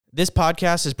This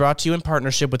podcast is brought to you in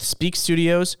partnership with Speak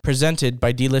Studios, presented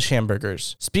by Delish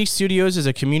Hamburgers. Speak Studios is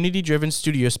a community-driven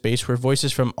studio space where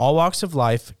voices from all walks of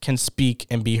life can speak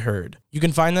and be heard. You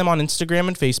can find them on Instagram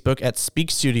and Facebook at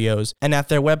Speak Studios and at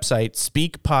their website,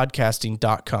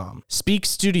 speakpodcasting.com. Speak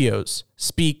Studios.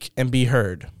 Speak and be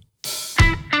heard.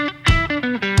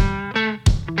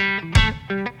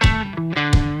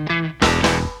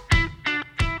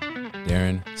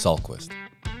 Darren Sahlquist.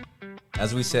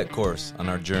 As we set course on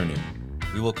our journey,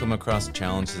 we will come across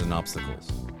challenges and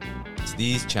obstacles. It's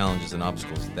these challenges and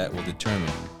obstacles that will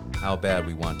determine how bad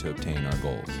we want to obtain our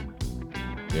goals.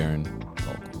 Darren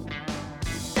Sahlquist.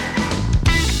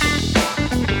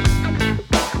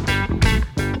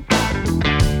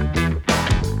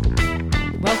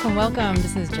 Welcome.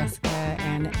 This is Jessica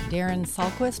and Darren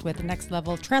Sahlquist with Next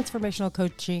Level Transformational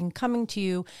Coaching, coming to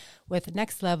you with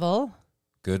Next Level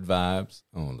Good vibes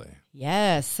only.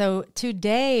 Yes. So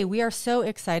today we are so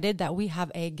excited that we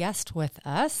have a guest with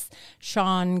us,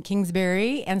 Sean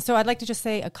Kingsbury. And so I'd like to just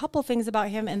say a couple things about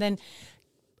him and then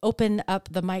open up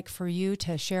the mic for you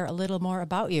to share a little more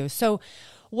about you. So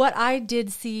what I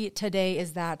did see today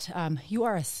is that you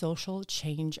are a social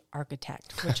change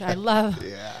architect, which I love.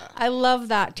 Yeah. I love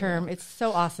that term. It's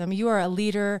so awesome. You are a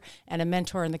leader and a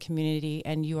mentor in the community,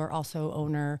 and you are also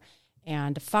owner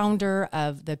and founder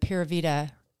of the Pura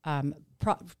Vida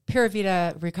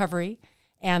Recovery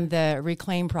and the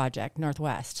Reclaim Project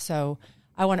Northwest. So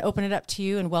I want to open it up to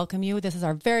you and welcome you. This is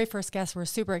our very first guest. We're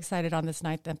super excited on this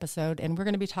 9th episode, and we're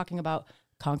going to be talking about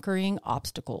conquering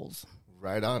obstacles.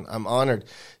 Right on. I'm honored.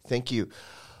 Thank you.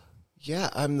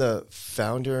 Yeah, I'm the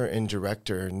founder and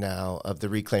director now of the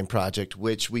Reclaim Project,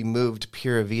 which we moved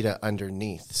Pura Vida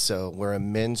underneath. So we're a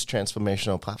men's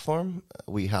transformational platform.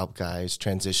 We help guys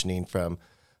transitioning from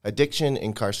addiction,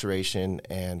 incarceration,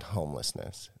 and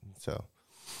homelessness. So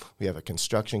we have a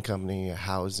construction company, a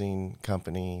housing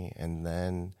company, and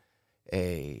then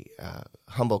a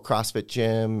humble CrossFit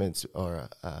gym or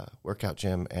a workout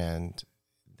gym. And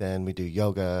then we do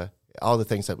yoga, all the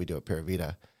things that we do at Pura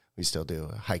Vida. We still do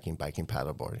hiking, biking,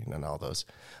 paddleboarding, and all those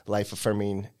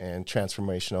life-affirming and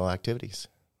transformational activities.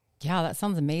 Yeah, that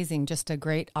sounds amazing. Just a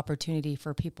great opportunity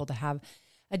for people to have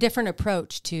a different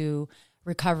approach to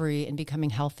recovery and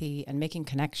becoming healthy and making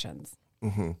connections.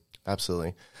 Mm-hmm.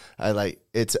 Absolutely.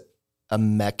 It's a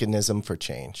mechanism for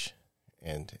change.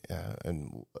 And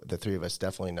the three of us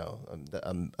definitely know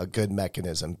a good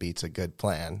mechanism beats a good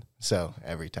plan. So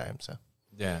every time, so.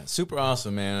 Yeah, super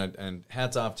awesome, man. And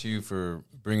hats off to you for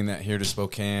bringing that here to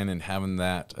Spokane and having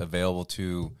that available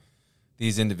to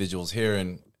these individuals here.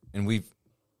 And we've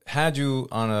had you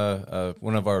on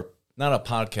one of our, not a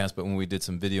podcast, but when we did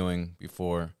some videoing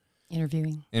before.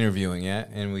 Interviewing, yeah.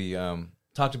 And we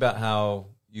talked about how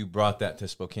you brought that to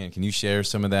Spokane. Can you share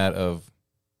some of that of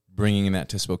bringing that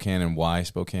to Spokane and why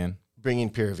Spokane? Bringing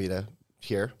Pura Vida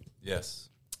here? Yes.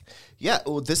 Yeah,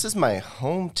 well, this is my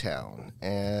hometown,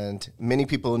 and many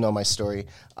people who know my story,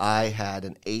 I had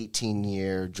an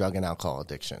 18-year drug and alcohol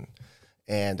addiction.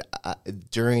 And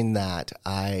during that,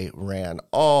 I ran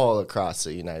all across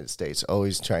the United States,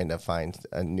 always trying to find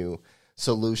a new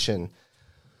solution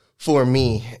for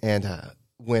me. And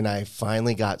when I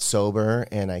finally got sober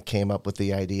and I came up with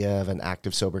the idea of an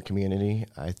active sober community,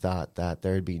 I thought that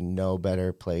there'd be no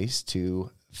better place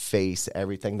to face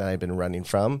everything that I've been running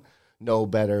from, no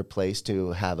better place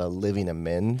to have a living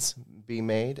amends be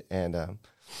made. And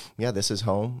this is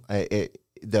home.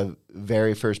 The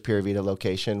very first Pura Vida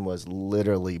location was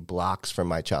literally blocks from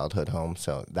my childhood home.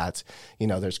 So that's,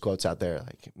 there's quotes out there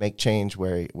like, make change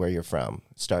where you're from,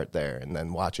 start there, and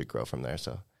then watch it grow from there.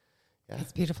 So yeah.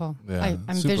 It's beautiful. Yeah,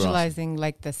 I'm visualizing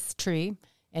like this tree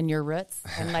and your roots,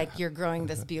 and like you're growing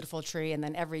this beautiful tree, and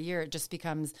then every year it just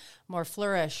becomes more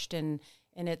flourished and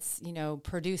it's,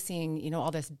 producing,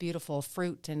 all this beautiful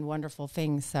fruit and wonderful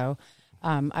things. So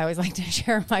I always like to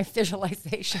share my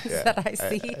visualizations that I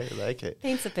see. I like it.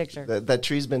 Paints a picture. That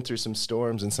tree's been through some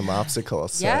storms and some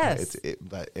obstacles. So yes.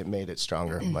 But it made it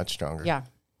stronger, much stronger. Yeah.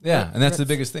 Yeah, and that's the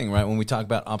biggest thing, right? When we talk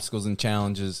about obstacles and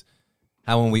challenges,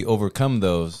 how when we overcome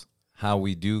those, how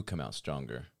we do come out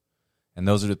stronger. And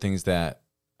those are the things that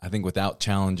I think without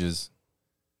challenges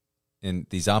and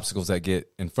these obstacles that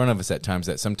get in front of us at times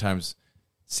that sometimes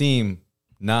seem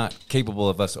not capable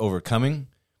of us overcoming,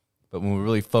 but when we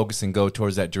really focus and go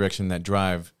towards that direction, that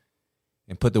drive,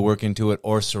 and put the work into it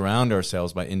or surround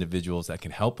ourselves by individuals that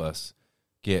can help us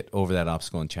get over that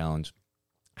obstacle and challenge,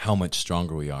 how much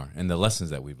stronger we are and the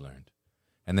lessons that we've learned.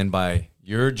 And then by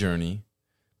your journey,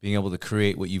 being able to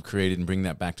create what you've created and bring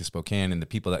that back to Spokane and the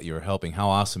people that you're helping, how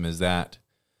awesome is that?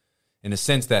 In a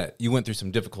sense that you went through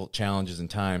some difficult challenges and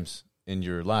times in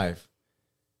your life.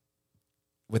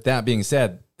 with that being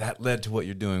said, that led to what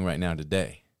you're doing right now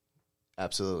today.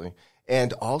 Absolutely.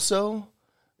 And also,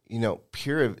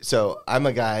 so I'm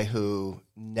a guy who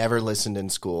never listened in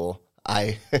school.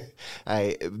 My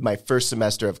first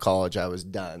semester of college, I was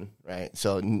done, right?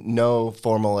 So no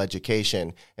formal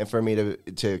education. And for me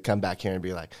to come back here and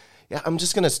be like, yeah, I'm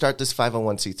just going to start this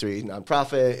 501c3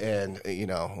 nonprofit and,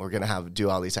 we're going to do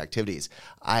all these activities.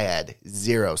 I had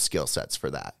zero skill sets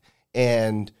for that.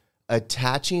 And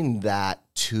attaching that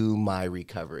to my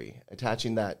recovery,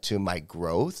 attaching that to my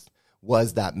growth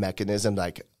was that mechanism.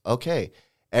 Like, okay,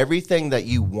 everything that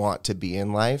you want to be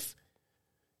in life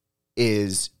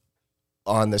is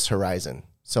on this horizon.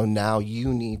 So now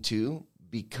you need to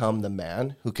become the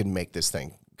man who can make this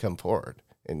thing come forward.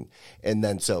 And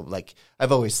then, so like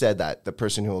I've always said that the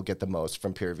person who will get the most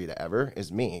from Pura Vida ever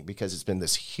is me, because it's been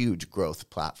this huge growth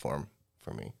platform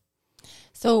for me.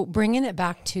 So bringing it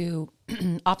back to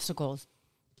obstacles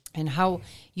and how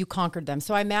you conquered them.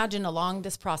 So I imagine along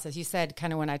this process, you said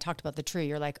kind of when I talked about the tree,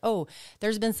 you're like, oh,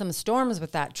 there's been some storms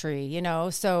with that tree,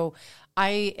 So I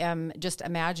am just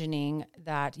imagining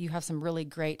that you have some really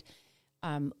great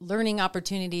learning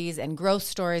opportunities and growth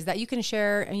stories that you can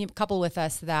share and you couple with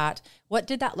us. That what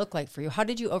did that look like for you? How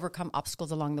did you overcome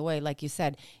obstacles along the way? Like you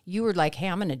said, you were like, hey,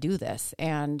 I'm going to do this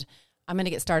and I'm going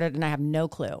to get started and I have no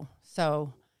clue.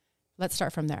 So let's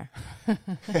start from there.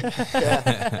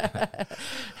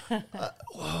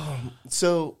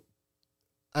 So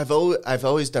I've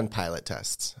always done pilot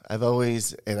tests. I've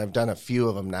done a few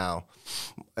of them now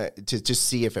to just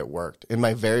see if it worked. And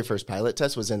my very first pilot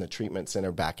test was in a treatment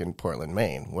center back in Portland,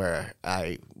 Maine, where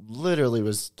I literally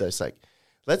was just like,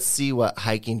 let's see what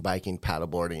hiking, biking,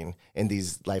 paddleboarding, and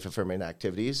these life-affirming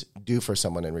activities do for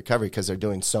someone in recovery, because they're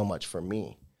doing so much for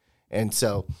me. And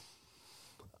so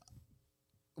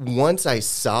once I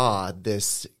saw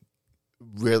this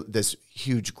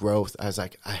huge growth, I was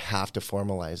like, I have to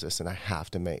formalize this and I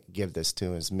have to give this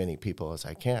to as many people as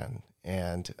I can.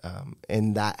 And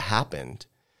that happened.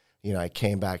 I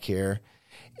came back here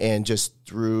and just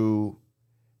through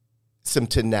some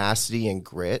tenacity and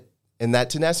grit. And that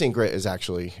tenacity and grit is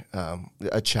actually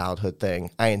a childhood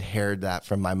thing. I inherited that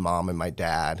from my mom and my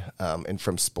dad and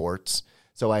from sports.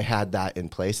 So I had that in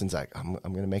place and it's like, I'm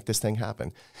going to make this thing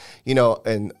happen.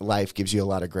 And life gives you a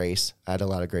lot of grace. I had a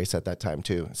lot of grace at that time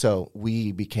too. So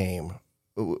we became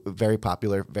very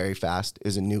popular very fast.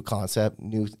 Is a new concept,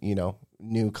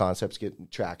 new concepts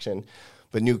get traction,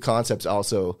 but new concepts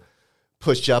also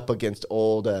push up against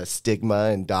old stigma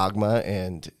and dogma.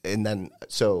 And then,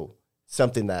 so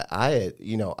something that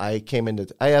I came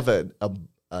into, I have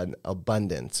an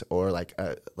abundance or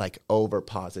like over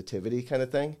positivity kind of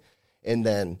thing. And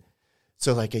then,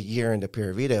 so like a year into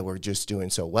Pura Vida, we're just doing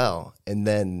so well. And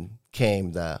then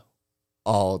came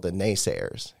all the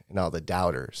naysayers and all the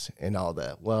doubters and all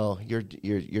the, well, you're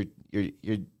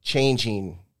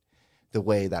changing the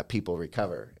way that people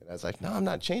recover. And I was like, no, I'm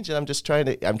not changing. I'm trying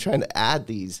to add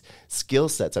these skill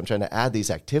sets. I'm trying to add these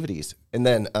activities. And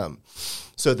then,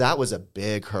 so that was a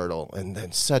big hurdle. And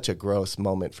then such a growth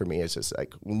moment for me is just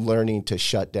like learning to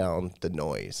shut down the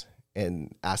noise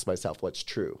and ask myself, what's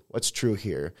true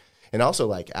here? And also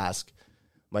like ask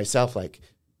myself, like,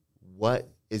 what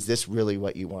is this really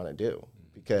what you want to do?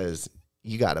 Because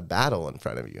you got a battle in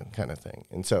front of you kind of thing.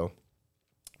 And so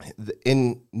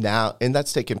and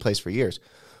that's taken place for years.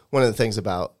 One of the things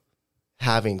about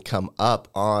having come up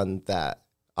on that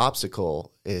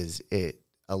obstacle is it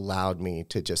allowed me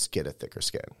to just get a thicker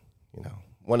skin.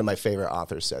 One of my favorite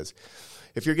authors says,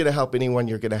 if you're going to help anyone,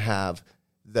 you're going to have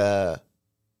the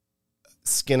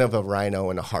skin of a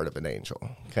rhino and a heart of an angel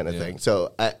kind of thing.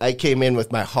 So I came in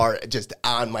with my heart just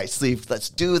on my sleeve. Let's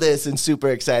do this, and super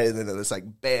excited. And then it's like,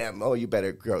 bam, oh, you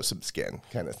better grow some skin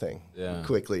kind of thing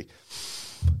quickly.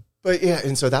 But yeah,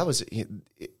 and so that was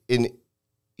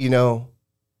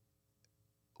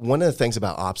one of the things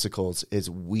about obstacles is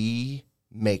we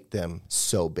make them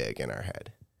so big in our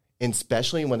head. And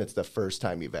especially when it's the first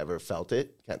time you've ever felt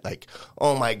it, like,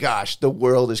 oh my gosh, the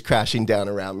world is crashing down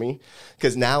around me.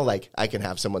 Because now, like, I can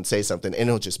have someone say something and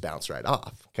it'll just bounce right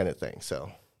off, kind of thing.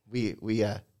 So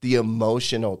the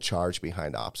emotional charge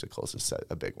behind obstacles is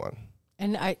a big one.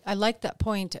 And I like that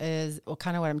point is, well,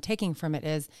 kind of what I'm taking from it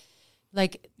is,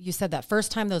 like you said, that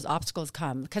first time those obstacles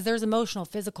come, because there's emotional,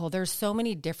 physical, there's so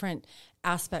many different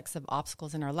aspects of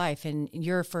obstacles in our life. And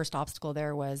your first obstacle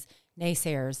there was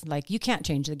naysayers. Like, you can't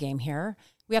change the game here.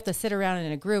 We have to sit around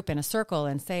in a group in a circle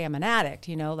and say, I'm an addict,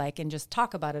 and just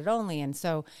talk about it only. And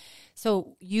so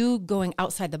you going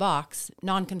outside the box,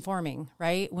 non-conforming,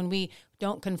 right? When we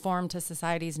don't conform to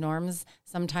society's norms,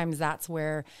 sometimes that's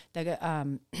where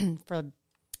for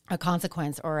a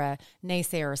consequence or a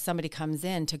naysayer or somebody comes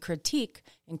in to critique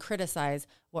and criticize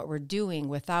what we're doing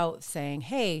without saying,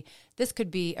 hey, this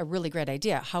could be a really great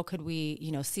idea. How could we,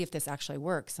 see if this actually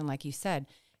works? And like you said,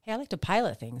 hey, I like to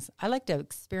pilot things. I like to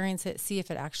experience it, see if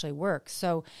it actually works.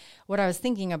 So what I was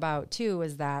thinking about too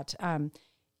is that,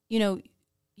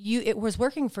 it was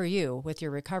working for you with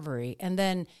your recovery, and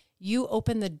then you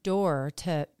open the door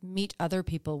to meet other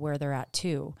people where they're at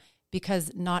too,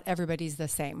 because not everybody's the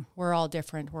same. We're all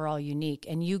different. We're all unique.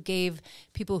 And you gave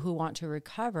people who want to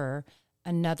recover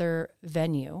another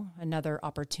venue, another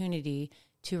opportunity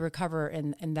to recover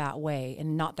in that way,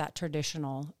 and not that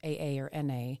traditional AA or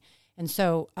NA. And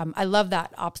so I love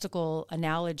that obstacle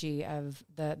analogy of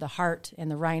the heart and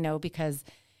the rhino, because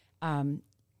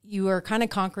you are kind of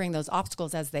conquering those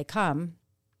obstacles as they come,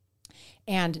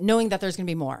 and knowing that there's going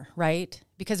to be more, right?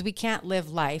 Because we can't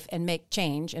live life and make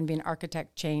change and be an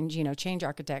architect change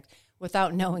architect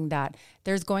without knowing that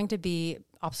there's going to be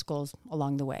obstacles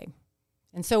along the way.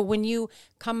 And so when you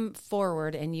come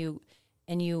forward and you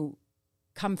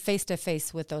come face to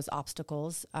face with those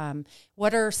obstacles,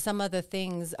 what are some of the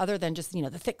things other than just, the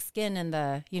thick skin and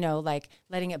the, like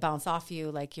letting it bounce off you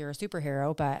like you're a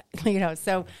superhero, but,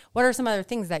 so what are some other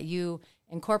things that you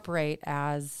incorporate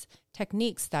as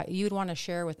techniques that you'd want to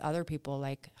share with other people?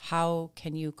 Like, how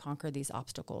can you conquer these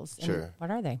obstacles? And Sure. what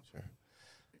are they? Sure.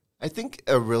 I think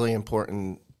a really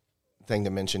important thing to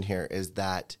mention here is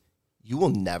that you will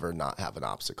never not have an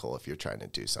obstacle if you're trying to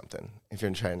do something, if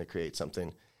you're trying to create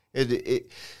something. It'd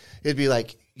be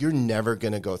like you're never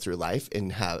going to go through life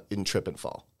and trip and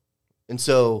fall. And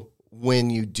so when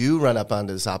you do run up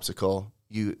onto this obstacle,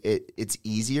 it's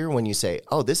easier when you say,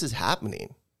 oh, this is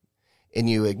happening, and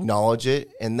you acknowledge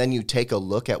it, and then you take a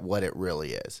look at what it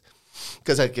really is.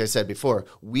 Because like I said before,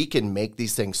 we can make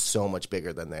these things so much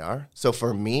bigger than they are. So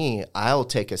for me, I'll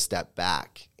take a step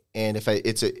back. And if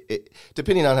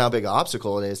depending on how big an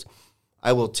obstacle it is,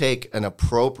 I will take an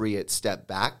appropriate step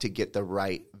back to get the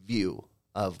right view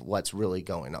of what's really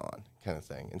going on, kind of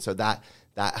thing. And so that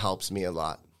helps me a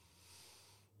lot.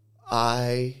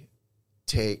 I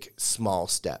take small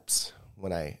steps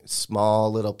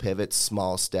small little pivots,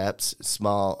 small steps,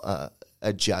 small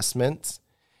adjustments,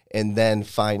 and then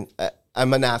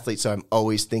I'm an athlete, so I'm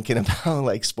always thinking about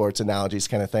like sports analogies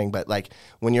kind of thing. But like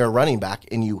when you're a running back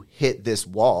and you hit this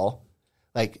wall,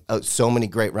 like so many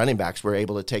great running backs were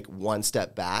able to take one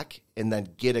step back and then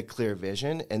get a clear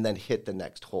vision and then hit the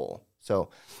next hole. So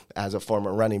as a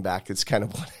former running back, it's kind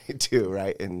of what I do,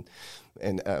 right?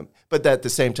 But at the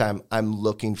same time, I'm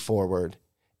looking forward.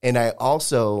 And I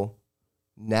also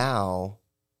now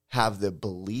have the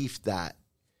belief that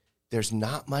there's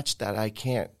not much that I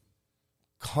can't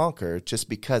conquer just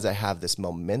because I have this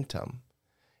momentum.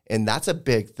 And that's a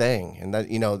big thing. And that,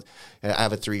 I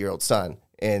have a 3-year-old son.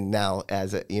 And now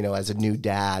as a new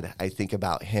dad, I think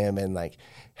about him and like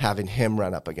having him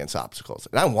run up against obstacles.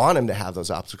 And I want him to have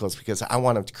those obstacles because I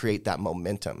want him to create that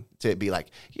momentum to be like,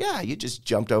 yeah, you just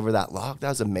jumped over that log. That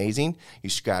was amazing. You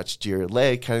scratched your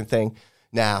leg kind of thing.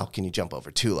 Now, can you jump over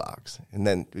 2 logs? And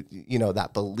then,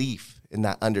 that belief and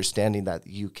that understanding that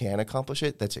you can accomplish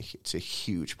it, it's a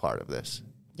huge part of this.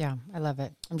 Yeah, I love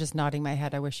it. I'm just nodding my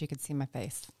head. I wish you could see my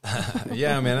face.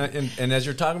 Yeah, man. And as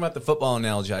you're talking about the football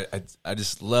analogy, I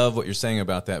just love what you're saying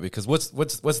about that, because what's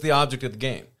the object of the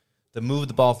game? To move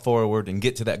the ball forward and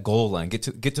get to that goal line, get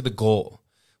to the goal.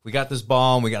 We got this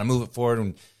ball and we got to move it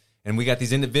forward, and we got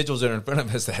these individuals that are in front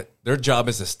of us that their job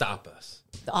is to stop us.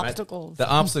 The obstacles. Right? The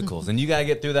obstacles. And you got to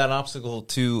get through that obstacle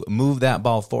to move that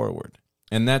ball forward.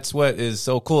 And that's what is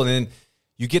so cool. And then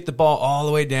you get the ball all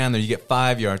the way down there. You get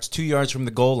 5 yards, 2 yards from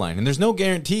the goal line. And there's no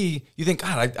guarantee. You think,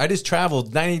 God, I just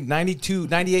traveled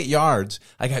 98 yards.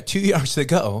 I got 2 yards to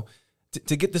go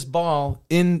to get this ball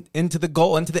into the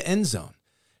goal, into the end zone.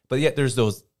 But yet there's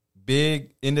those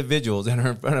big individuals that are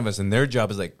in front of us, and their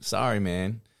job is like, sorry,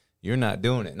 man, you're not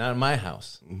doing it. Not in my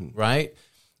house, right?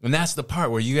 And that's the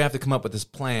part where you have to come up with this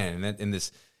plan and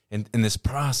in this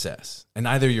process. And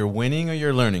either you're winning or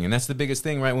you're learning. And that's the biggest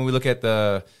thing, right? When we look at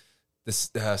the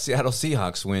Seattle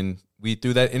Seahawks, when we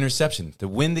threw that interception to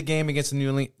win the game against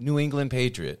the New England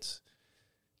Patriots,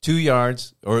 2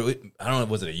 yards, or I don't know,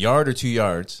 was it a yard or 2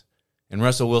 yards? And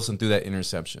Russell Wilson threw that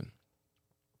interception.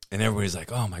 And everybody's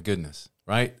like, oh, my goodness,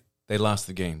 right? They lost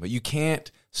the game. But you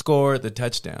can't score the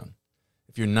touchdown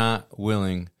if you're not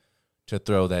willing to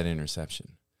throw that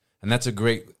interception. And that's a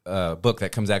great book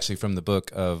that comes actually from the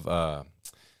book of now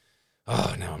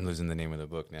I'm losing the name of the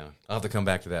book now. I'll have to come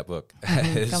back to that book.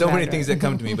 There's so many things that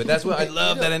come to me, but that's what I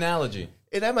love, that analogy.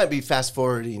 And I might be fast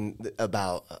forwarding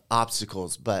about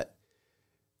obstacles, but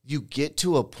you get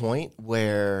to a point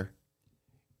where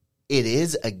it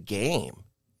is a game.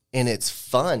 and it's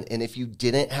fun. And if you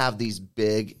didn't have these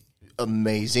big,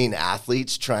 amazing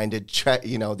athletes trying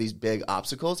to these big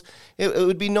obstacles, it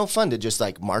would be no fun to just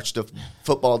like march the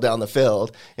football down the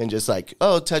field and just like,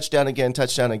 oh, touchdown again.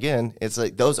 It's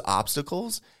like those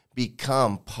obstacles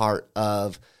become part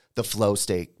of the flow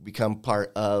state, become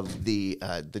part of the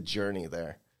journey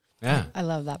there. Yeah, I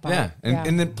love that part. Yeah,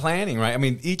 and then planning, right? I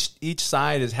mean, each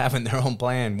side is having their own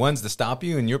plan. One's to stop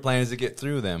you, and your plan is to get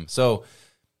through them. So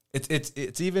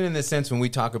it's even in the sense when we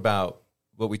talk about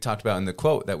what we talked about in the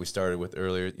quote that we started with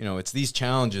earlier. You know, it's these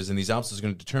challenges and these obstacles are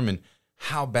going to determine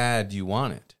how bad do you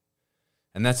want it.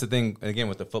 And that's the thing, again,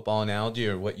 with the football analogy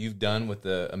or what you've done with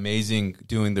the amazing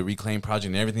doing the Reclaim Project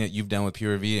and everything that you've done with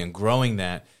Pura Vida and growing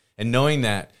that and knowing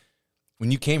that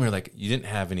when you came here, like you didn't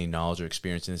have any knowledge or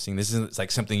experience in this thing. This isn't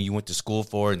like something you went to school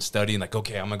for and studying like,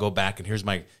 okay, I'm going to go back and here's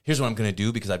what I'm going to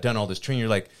do because I've done all this training. You're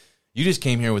like, you just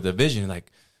came here with a vision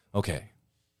like, okay,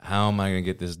 how am I going to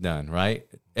get this done, right?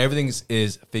 Everything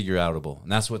is figure outable.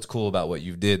 And that's what's cool about what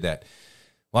you did that,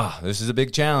 wow, this is a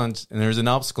big challenge and there's an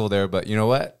obstacle there, but you know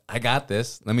what? I got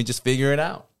this. Let me just figure it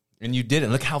out. And you did it.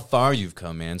 Look how far you've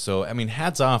come, man. So, I mean,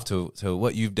 hats off to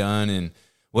what you've done and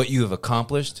what you have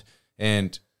accomplished.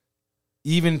 And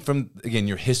even from, again,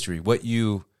 your history, what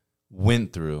you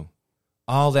went through,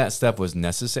 all that stuff was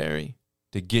necessary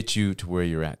to get you to where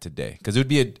you're at today. Because it would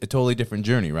be a totally different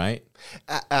journey, right?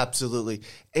 Absolutely.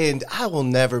 And I will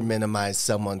never minimize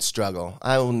someone's struggle.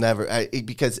 I will never,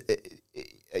 because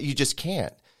you just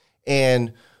can't.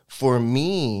 And for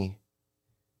me,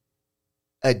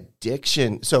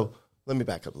 addiction, so let me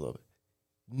back up a little bit.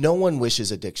 No one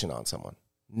wishes addiction on someone.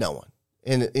 No one.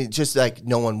 And it's just like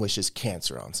no one wishes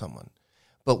cancer on someone.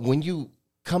 But when you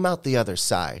come out the other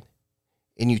side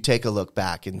and you take a look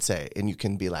back and say, and you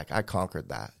can be like, I conquered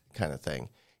that kind of thing,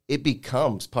 it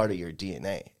becomes part of your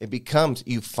DNA. It becomes,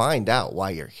 you find out why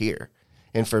you're here.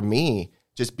 And for me,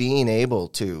 just being able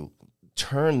to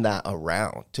turn that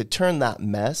around, to turn that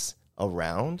mess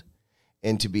around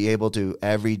and to be able to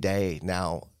every day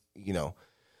now, you know,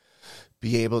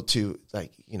 be able to,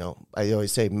 like, you know, I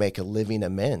always say make a living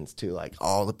amends to like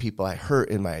all the people I hurt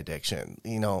in my addiction.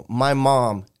 You know, my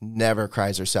mom never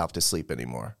cries herself to sleep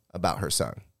anymore about her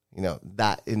son. You know,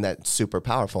 that's super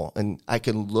powerful. And I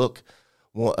can look,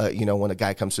 you know, when a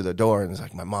guy comes through the door and is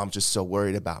like, my mom's just so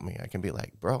worried about me. I can be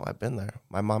like, bro, I've been there.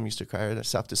 My mom used to cry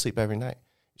herself to sleep every night.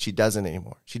 She doesn't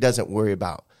anymore. She doesn't worry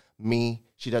about me.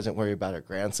 She doesn't worry about her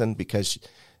grandson because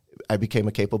I became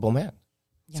a capable man.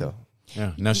 Yeah. So.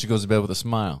 Yeah. Now she goes to bed with a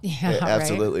smile. Yeah,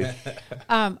 absolutely.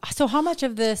 So how much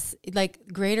of this, like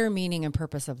greater meaning and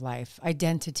purpose of life,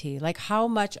 identity, like how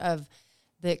much of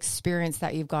the experience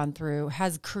that you've gone through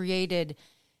has created,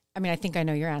 I mean, I think I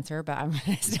know your answer, but I'm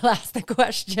going to still ask the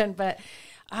question, but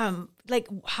like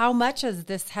how much of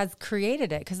this has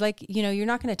created it? Because like, you know, you're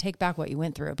not going to take back what you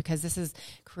went through because this has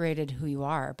created who you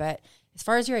are. But as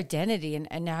far as your identity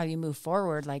and how you move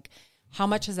forward, like how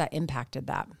much has that impacted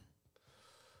that?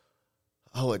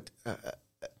 Oh,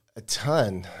 a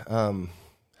ton. How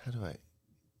do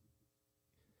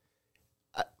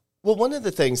I? Well, one of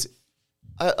the things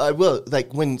I will like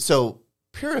so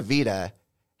Pura Vida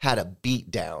had a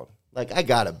beat down. Like I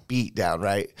got a beat down,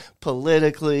 right?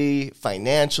 Politically,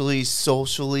 financially,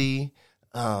 socially,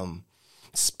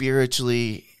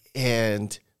 spiritually,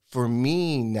 and for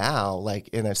me now,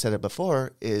 like, and I've said it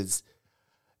before, is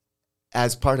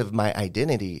as part of my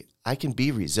identity, I can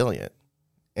be resilient.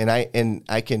 And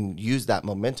I can use that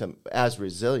momentum as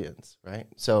resilience, right?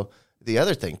 So the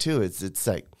other thing too is it's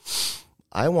like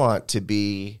I want to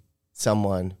be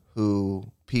someone who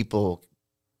people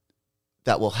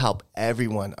that will help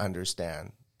everyone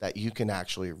understand that you can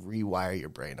actually rewire your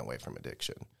brain away from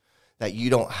addiction, that you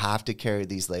don't have to carry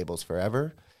these labels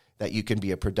forever, that you can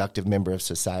be a productive member of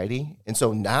society. And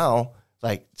so now,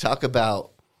 like, talk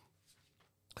about,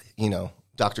 you know,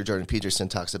 Dr. Jordan Peterson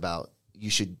talks about you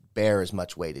should bear as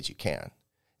much weight as you can.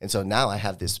 And so now I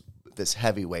have this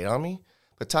heavy weight on me,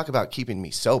 but talk about keeping me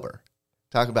sober.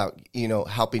 Talk about, you know,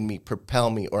 helping me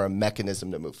propel me or a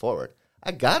mechanism to move forward.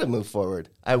 I got to move forward.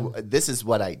 This is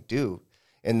what I do.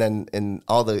 And then and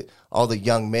all the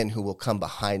young men who will come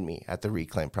behind me at the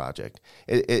Reclaim Project.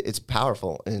 It's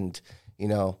powerful. And, you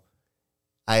know,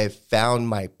 I have found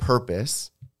my purpose,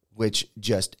 which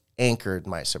just anchored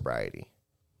my sobriety.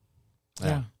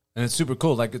 Yeah. And it's super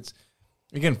cool. Like it's,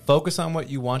 again, focus on what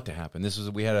you want to happen. We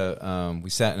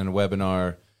sat in a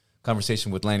webinar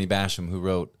conversation with Lanny Basham, who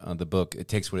wrote the book. It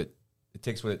takes what it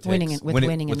takes. Winning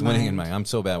in mind. I'm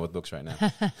so bad with books right now.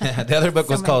 The other book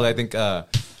was called, I think.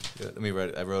 Let me write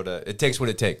it. I wrote It Takes What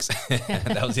It Takes.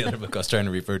 That was the other book I was trying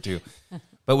to refer to.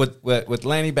 But with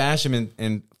Lanny Basham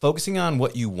and focusing on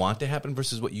what you want to happen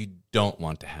versus what you don't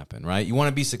want to happen, right? You want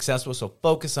to be successful, so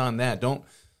focus on that. Don't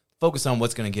focus on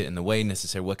what's going to get in the way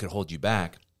necessarily, what could hold you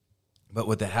back. But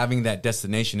with having that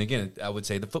destination, again, I would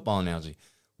say the football analogy.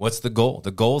 What's the goal?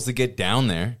 The goal is to get down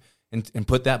there and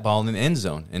put that ball in the end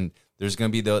zone. And there's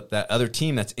going to be that other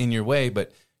team that's in your way,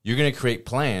 but you're going to create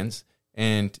plans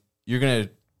and you're going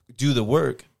to do the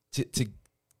work to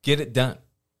get it done.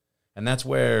 And that's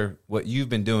where what you've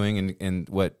been doing and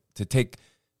what to take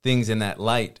things in that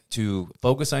light to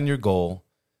focus on your goal,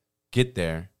 get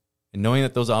there, and knowing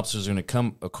that those obstacles are going to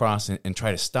come across and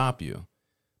try to stop you.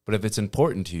 But if it's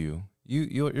important to you,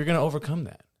 you're going to overcome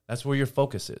that. That's where your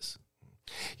focus is.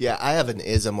 Yeah, I have an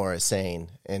ism or a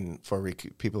saying, and for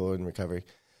people in recovery,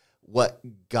 what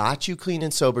got you clean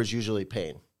and sober is usually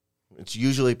pain. It's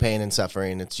usually pain and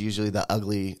suffering. It's usually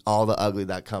all the ugly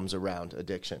that comes around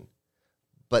addiction.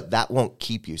 But that won't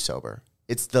keep you sober.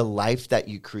 It's the life that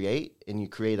you create, and you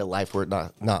create a life where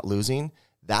not losing.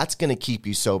 That's going to keep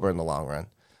you sober in the long run.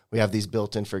 We have these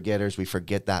built-in forgetters. We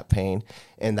forget that pain,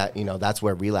 and that's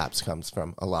where relapse comes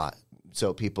from a lot.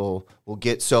 So people will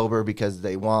get sober because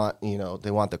they want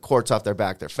the courts off their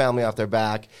back, their family off their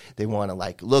back. They want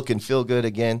to look and feel good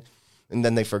again, and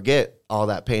then they forget all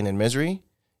that pain and misery,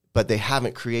 but they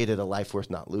haven't created a life worth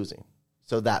not losing.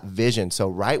 So that vision. So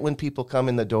right when people come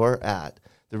in the door at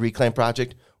the Reclaim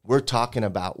Project, we're talking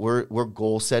about, we're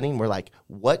goal setting. We're like,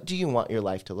 what do you want your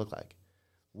life to look like?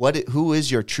 Who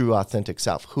is your true authentic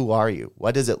self? Who are you?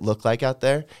 What does it look like out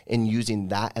there? And using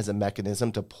that as a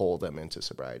mechanism to pull them into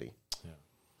sobriety.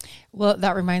 Well,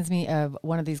 that reminds me of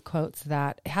one of these quotes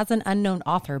that has an unknown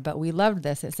author, but we loved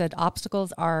this. It said,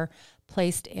 obstacles are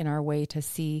placed in our way to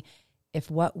see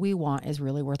if what we want is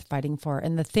really worth fighting for.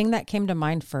 And the thing that came to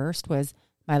mind first was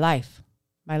my life.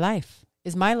 My life.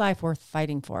 Is my life worth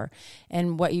fighting for?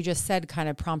 And what you just said kind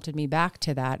of prompted me back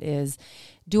to that is,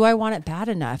 do I want it bad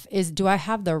enough? Do I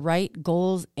have the right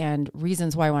goals and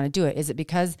reasons why I want to do it? Is it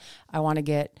because I want to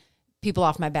get people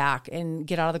off my back and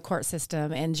get out of the court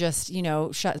system and just,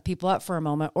 shut people up for a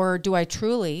moment? Or do I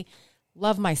truly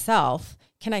love myself?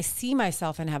 Can I see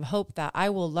myself and have hope that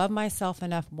I will love myself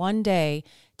enough one day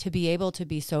to be able to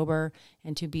be sober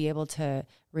and to be able to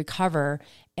recover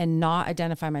and not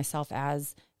identify myself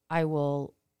as I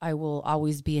will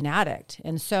always be an addict?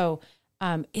 And so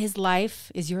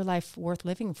is your life worth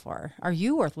living for? Are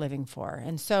you worth living for?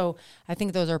 And so I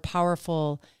think those are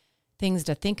powerful things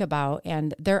to think about.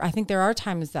 And I think there are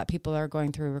times that people are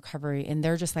going through recovery and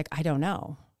they're just like, I don't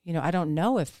know. I don't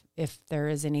know if there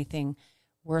is anything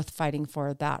worth fighting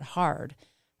for that hard.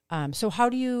 So how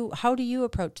do you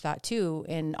approach that too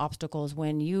in obstacles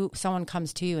when someone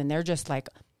comes to you and they're just like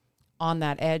on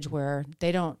that edge where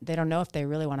they don't know if they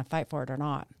really want to fight for it or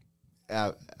not?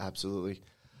 Absolutely.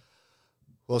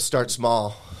 Well, start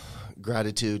small.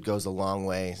 Gratitude goes a long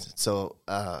way. So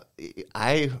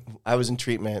I was in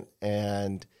treatment,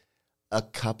 and a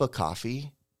cup of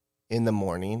coffee in the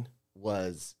morning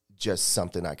was just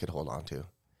something I could hold on to.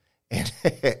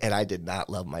 And I did not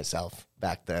love myself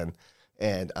back then.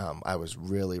 And I was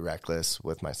really reckless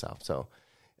with myself.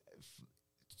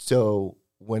 So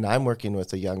when I'm working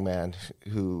with a young man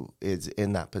who is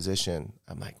in that position,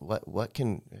 I'm like,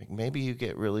 maybe you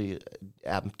get really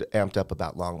amped up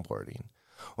about longboarding.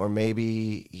 Or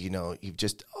maybe, you've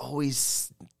just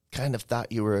always kind of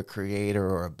thought you were a creator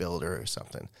or a builder or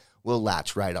something. We'll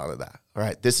latch right onto that. All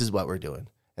right, this is what we're doing.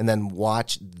 And then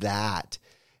watch that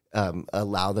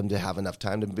allow them to have enough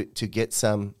time to get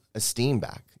some esteem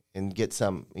back and get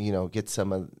some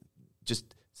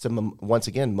once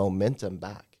again, momentum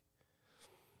back.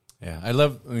 Yeah, I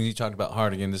love when you talk about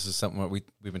heart again. This is something we've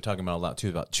been talking about a lot too,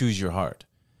 about choose your heart.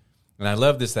 And I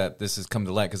love that this has come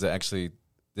to light because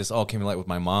this all came to light with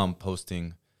my mom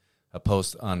posting a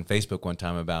post on Facebook one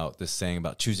time about this saying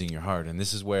about choosing your heart. And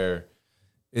this is where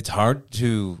it's hard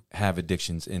to have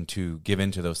addictions and to give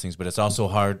into those things, but it's also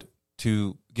hard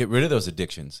to get rid of those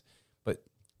addictions. But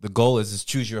the goal is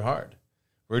choose your heart.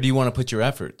 Where do you want to put your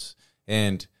efforts?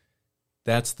 And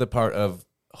that's the part of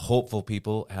hopeful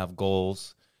people have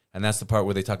goals. And that's the part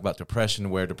where they talk about depression,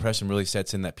 where depression really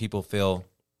sets in that people feel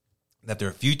that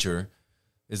their future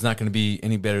is not going to be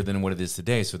any better than what it is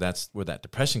today. So that's where that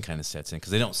depression kind of sets in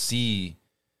because they don't see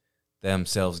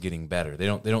themselves getting better. They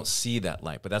don't see that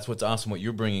light. But that's what's awesome. What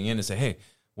you're bringing in is say, hey,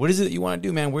 what is it that you want to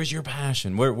do, man? Where's your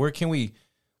passion? What can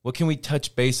we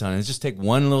touch base on? And just take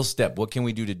one little step. What can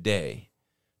we do today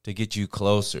to get you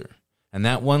closer? And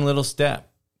that one little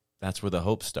step, that's where the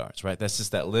hope starts, right? That's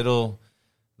just that little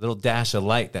dash of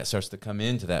light that starts to come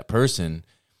into that person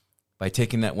by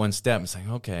taking that one step and saying,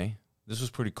 okay, this was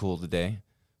pretty cool today.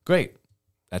 Great.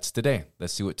 that's today.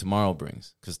 Let's see what tomorrow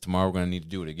brings, because tomorrow we're going to need to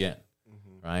do it again,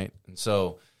 right? And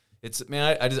so it's,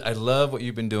 man, I love what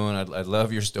you've been doing. I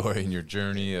love your story and your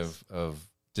journey of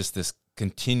just this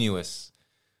continuous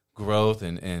growth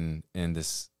and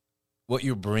this, what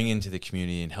you're bringing to the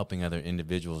community and helping other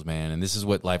individuals, man. And this is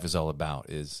what life is all about,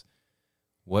 is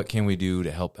what can we do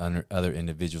to help other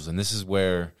individuals? And this is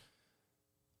where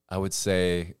I would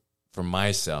say, for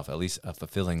myself, at least, a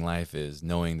fulfilling life is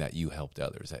knowing that you helped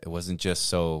others. It wasn't just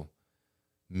so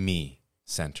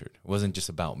me-centered. It wasn't just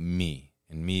about me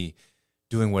and me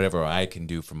doing whatever I can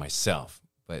do for myself.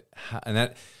 But I'm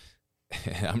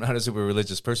not a super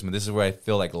religious person, but this is where I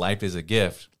feel like life is a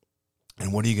gift.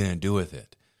 And what are you going to do with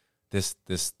it?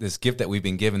 This gift that we've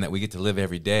been given, that we get to live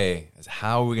every day, is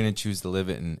how are we going to choose to live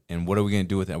it, and what are we going to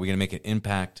do with it? Are we going to make an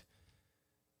impact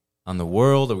on the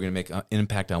world? Are we going to make an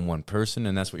impact on one person?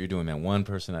 And that's what you're doing, man, one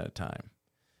person at a time,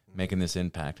 making this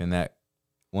impact. And that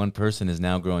one person is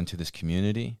now growing to this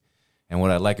community. And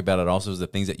what I like about it also is the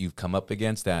things that you've come up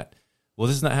against that, well,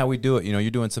 this is not how we do it. You know,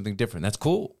 you're doing something different. That's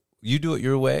cool. You do it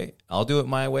your way. I'll do it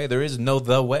my way. There is no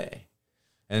the way.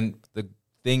 And the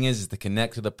thing is to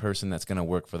connect to the person that's going to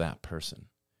work for that person.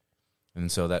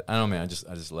 And so that, I don't know, man, I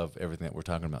just love everything that we're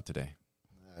talking about today.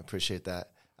 I appreciate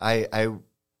that.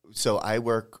 So I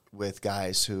work with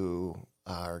guys who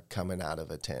are coming out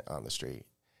of a tent on the street,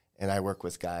 and I work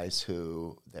with guys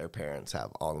who their parents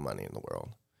have all the money in the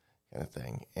world, kind of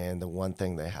thing. And the one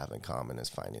thing they have in common is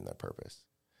finding their purpose,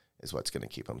 is what's going to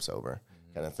keep them sober,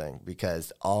 kind of thing.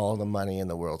 Because all the money in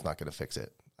the world's not going to fix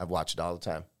it. I've watched it all the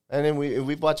time. And then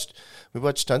we've watched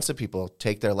tons of people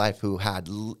take their life who had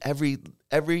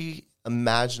every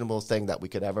imaginable thing that we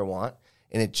could ever want,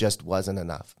 and it just wasn't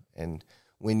enough. And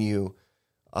when you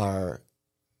are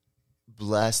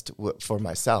blessed, for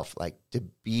myself, like, to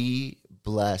be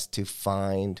blessed to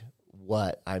find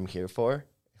what I'm here for,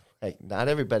 like, not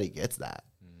everybody gets that.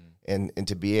 And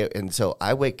to be, and so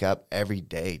I wake up every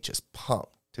day just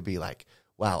pumped to be like,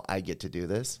 wow, I get to do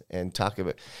this and talk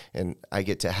about, and I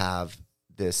get to have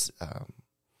this,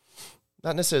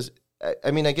 not necessarily,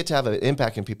 I mean, I get to have an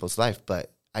impact in people's life,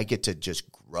 but I get to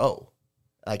just grow.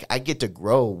 Like, I get to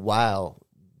grow while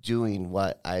doing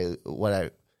what I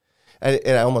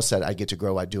almost said I get to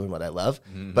grow while doing what I love,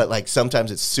 but like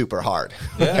sometimes it's super hard.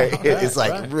 Yeah, It's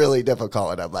like really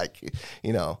difficult. And I'm like,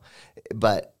 you know,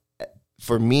 but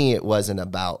for me, it wasn't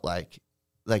about like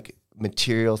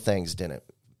material things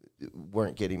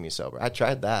weren't getting me sober. I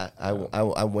tried that.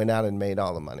 I went out and made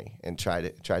all the money and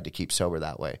tried to keep sober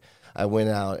that way. I went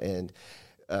out and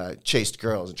chased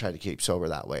girls and tried to keep sober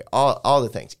that way. All the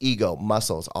things, ego,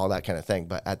 muscles, all that kind of thing.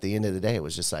 But at the end of the day, it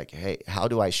was just like, hey, how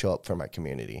do I show up for my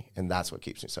community? And that's what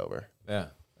keeps me sober. Yeah,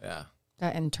 yeah.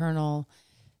 That internal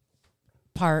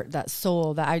part, that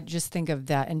soul, that I just think of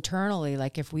that internally.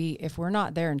 Like, if we're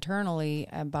not there internally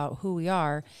about who we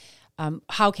are,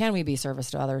 how can we be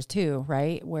service to others too,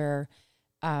 right? Where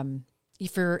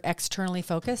if you're externally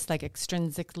focused, like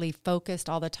extrinsically focused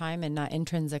all the time and not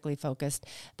intrinsically focused,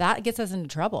 that gets us into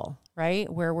trouble, right?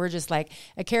 Where we're just like,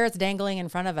 a carrot's dangling in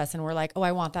front of us and we're like, oh,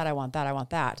 I want that, I want that, I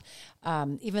want that.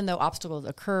 Even though obstacles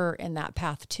occur in that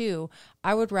path too,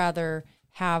 I would rather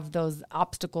have those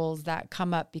obstacles that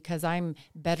come up because I'm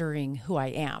bettering who I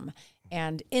am.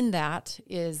 And in that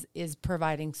is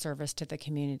providing service to the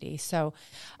community. So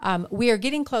we are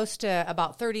getting close to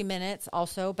about 30 minutes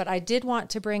also, but I did want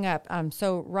to bring up,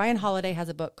 so Ryan Holiday has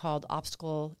a book called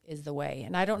Obstacle is the Way.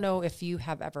 And I don't know if you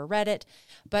have ever read it,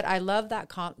 but I love that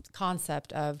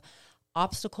concept of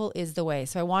obstacle is the way.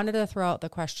 So I wanted to throw out the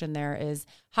question there is,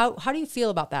 how do you feel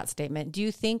about that statement? Do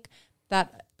you think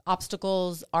that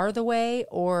obstacles are the way,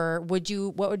 or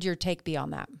what would your take be on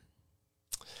that?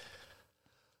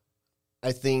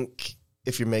 I think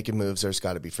if you're making moves, there's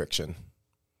got to be friction.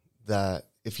 That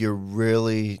if you're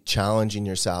really challenging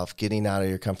yourself, getting out of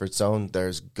your comfort zone,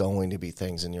 there's going to be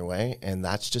things in your way. And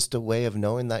that's just a way of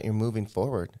knowing that you're moving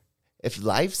forward. If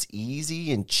life's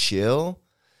easy and chill,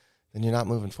 then you're not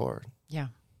moving forward. Yeah.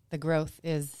 The growth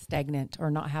is stagnant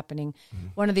or not happening. Mm-hmm.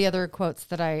 One of the other quotes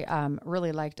that I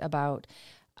really liked about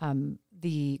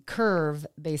the curve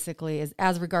basically is,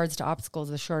 as regards to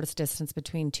obstacles, the shortest distance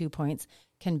between 2 points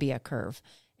can be a curve.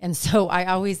 And so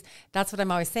that's what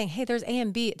I'm always saying. Hey, there's A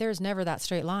and B. There's never that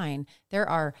straight line. There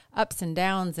are ups and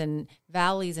downs and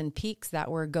valleys and peaks that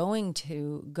we're going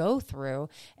to go through.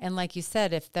 And like you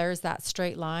said, if there's that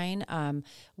straight line,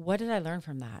 what did I learn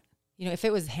from that? You know, if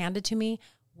it was handed to me,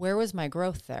 where was my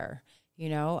growth there? You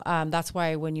know, that's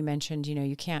why when you mentioned, you know,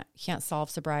 you can't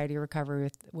solve sobriety or recovery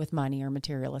with money or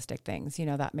materialistic things, you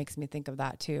know, that makes me think of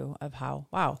that too, of how,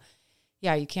 wow,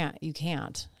 yeah, you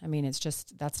can't. I mean, it's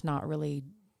just, that's not really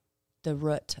the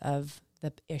root of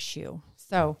the issue.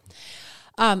 So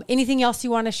anything else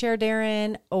you want to share,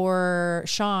 Darren or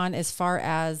Sean, as far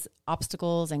as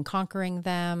obstacles and conquering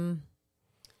them?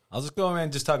 I'll just go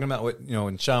around just talking about what,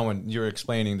 and Sean, when you were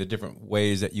explaining the different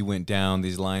ways that you went down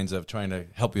these lines of trying to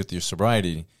help you with your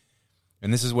sobriety.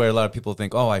 And this is where a lot of people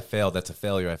think, oh, I failed. That's a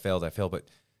failure. I failed. But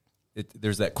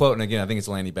there's that quote. And again, I think it's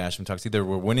Lanny Basham talks, either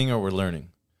we're winning or we're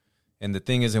learning. And the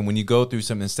thing is, and when you go through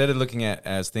something, instead of looking at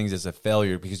as things as a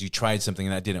failure because you tried something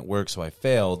and that didn't work, so I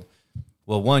failed.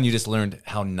 Well, one, you just learned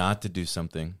how not to do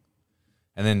something.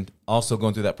 And then also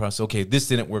going through that process, okay, this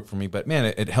didn't work for me, but man,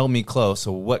 it held me close.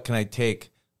 So what can I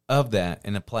take of that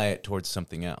and apply it towards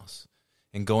something else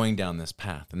and going down this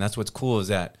path? And that's what's cool is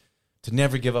that to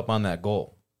never give up on that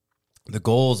goal. The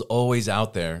goal is always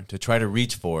out there to try to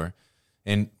reach for.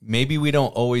 And maybe we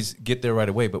don't always get there right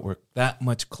away, but we're that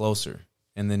much closer.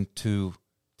 And then to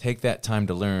take that time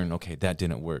to learn, okay, that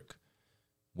didn't work.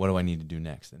 What do I need to do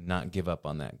next? And not give up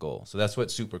on that goal. So that's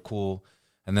what's super cool.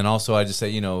 And then also I just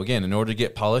say, again, in order to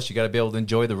get polished, you got to be able to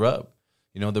enjoy the rub.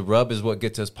 The rub is what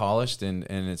gets us polished, and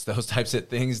it's those types of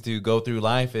things to go through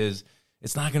life is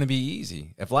it's not going to be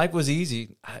easy. If life was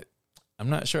easy, I'm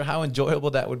not sure how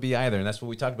enjoyable that would be either. And that's what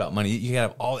we talked about, money. You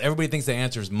have everybody thinks the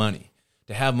answer is money.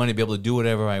 To have money, be able to do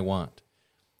whatever I want.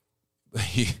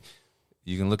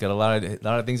 You can look at a lot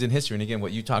of things in history. And again,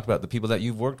 what you talked about, the people that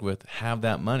you've worked with have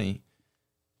that money,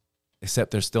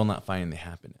 except they're still not finding the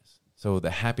happiness. So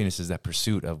the happiness is that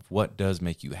pursuit of what does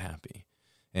make you happy.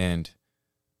 And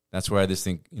that's where I just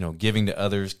think, giving to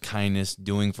others, kindness,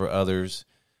 doing for others,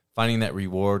 finding that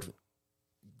reward,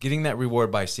 getting that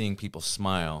reward by seeing people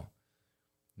smile,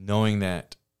 knowing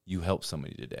that you helped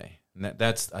somebody today. And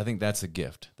I think that's a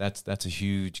gift. That's a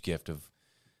huge gift of,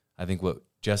 I think, what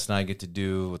Jess and I get to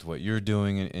do with what you're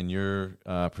doing in your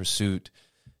pursuit.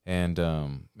 And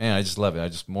man, I just love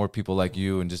it. More people like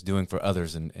you and just doing for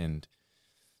others, and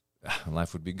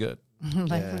life would be good.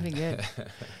 Life would be good.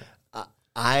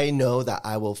 I know that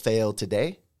I will fail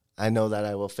today. I know that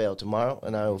I will fail tomorrow,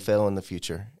 and I will fail in the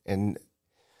future. And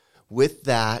with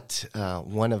that,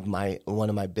 one of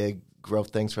my big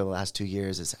growth things for the last 2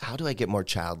 years is how do I get more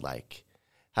childlike?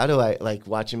 How do I, like,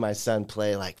 watching my son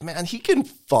play, like, man, he can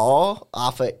fall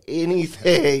off of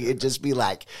anything and just be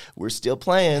like, we're still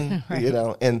playing,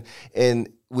 Right. And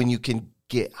when you can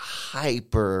get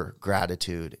hyper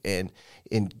gratitude and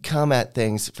come at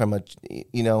things from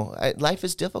life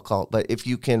is difficult, but if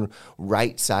you can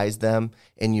right size them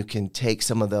and you can take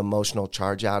some of the emotional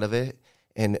charge out of it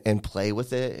and play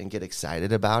with it and get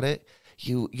excited about it,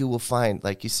 you will find,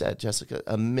 like you said, Jessica,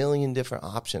 a million different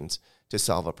options to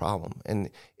solve a problem. And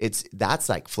that's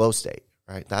like flow state,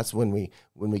 right? That's when we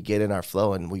get in our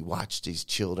flow and we watch these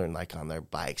children like on their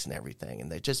bikes and everything, and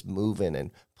they're just moving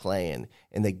and playing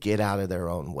and they get out of their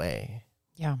own way.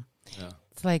 Yeah.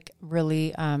 It's like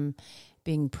really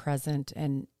being present.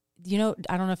 And,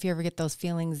 I don't know if you ever get those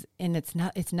feelings, and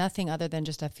it's nothing other than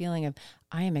just a feeling of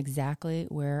I am exactly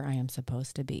where I am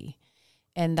supposed to be.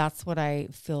 And that's what I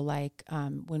feel like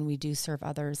when we do serve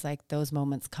others, like those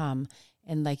moments come.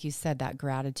 And like you said, that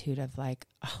gratitude of like,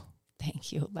 oh,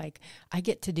 thank you. Like I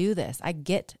get to do this. I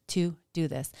get to do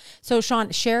this. So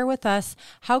Sean, share with us,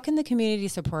 how can the community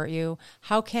support you?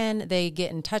 How can they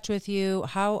get in touch with you?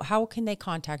 How can they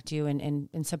contact you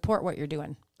and support what you're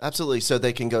doing? Absolutely. So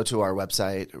they can go to our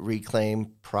website,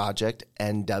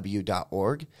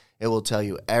 reclaimprojectnw.org. It will tell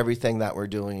you everything that we're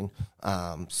doing.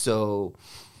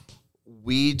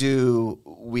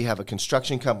 We have a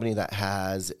construction company that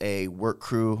has a work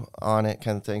crew on it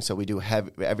kind of thing. So we do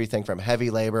everything from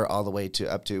heavy labor all the way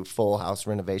to up to full house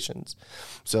renovations.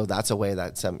 So that's a way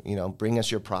that bring us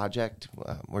your project.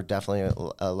 We're definitely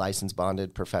a licensed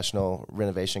bonded professional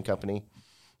renovation company.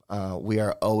 We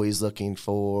are always looking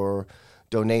for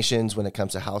donations when it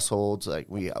comes to households. Like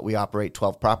we operate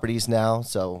 12 properties now.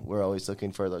 So we're always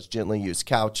looking for those gently used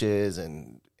couches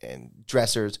and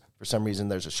dressers. For some reason,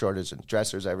 there's a shortage of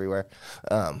dressers everywhere.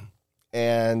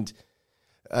 And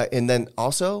then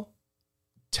also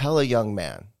tell a young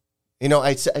man.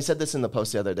 I said this in the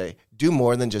post the other day. Do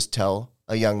more than just tell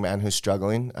a young man who's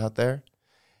struggling out there.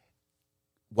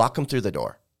 Walk them through the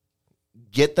door.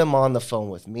 Get them on the phone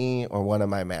with me or one of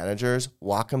my managers.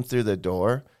 Walk them through the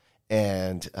door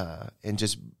and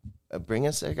just bring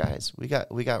us there, guys. We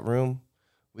got room.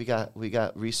 We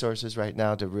got resources right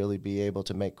now to really be able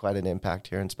to make quite an impact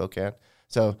here in Spokane.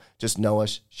 So just know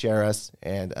us, share us,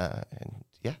 and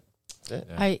yeah, that's it.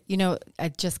 I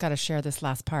just got to share this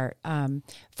last part.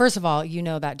 First of all,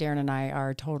 that Darren and I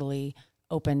are totally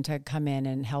open to come in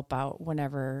and help out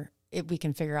whenever we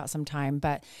can figure out some time.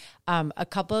 But a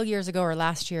couple of years ago or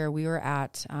last year, we were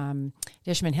at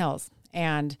Dishman Hills,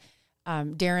 and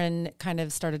Darren kind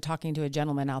of started talking to a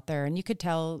gentleman out there, and you could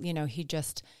tell, he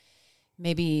just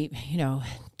maybe,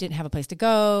 didn't have a place to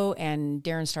go. And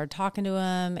Darren started talking to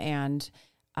him and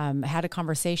had a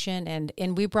conversation.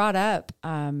 And we brought up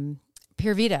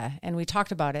Pure Vita, and we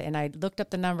talked about it. And I looked up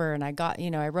the number, and I got,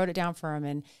 I wrote it down for him.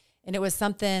 And it was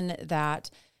something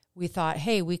that we thought,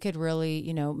 hey, we could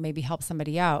really, maybe help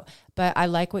somebody out. But I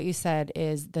like what you said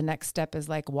is the next step is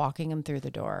like walking them through the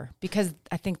door, because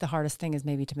I think the hardest thing is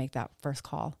maybe to make that first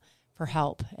call for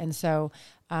help. And so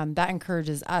that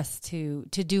encourages us to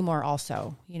do more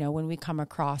also, when we come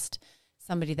across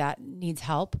somebody that needs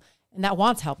help and that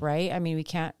wants help, right? I mean, you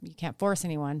can't force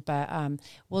anyone, but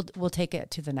we'll take it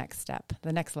to the next step,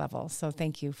 the next level. So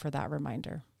thank you for that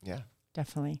reminder. Yeah.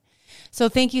 Definitely. So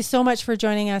thank you so much for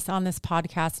joining us on this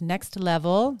podcast, Next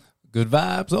Level. Good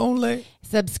vibes only.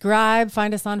 Subscribe.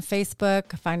 Find us on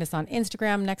Facebook. Find us on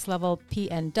Instagram, Next Level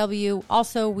PNW.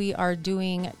 Also, we are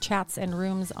doing chats and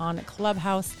rooms on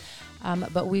Clubhouse,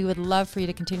 but we would love for you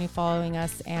to continue following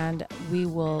us, and we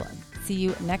will see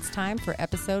you next time for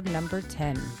episode number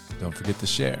 10. Don't forget to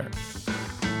share.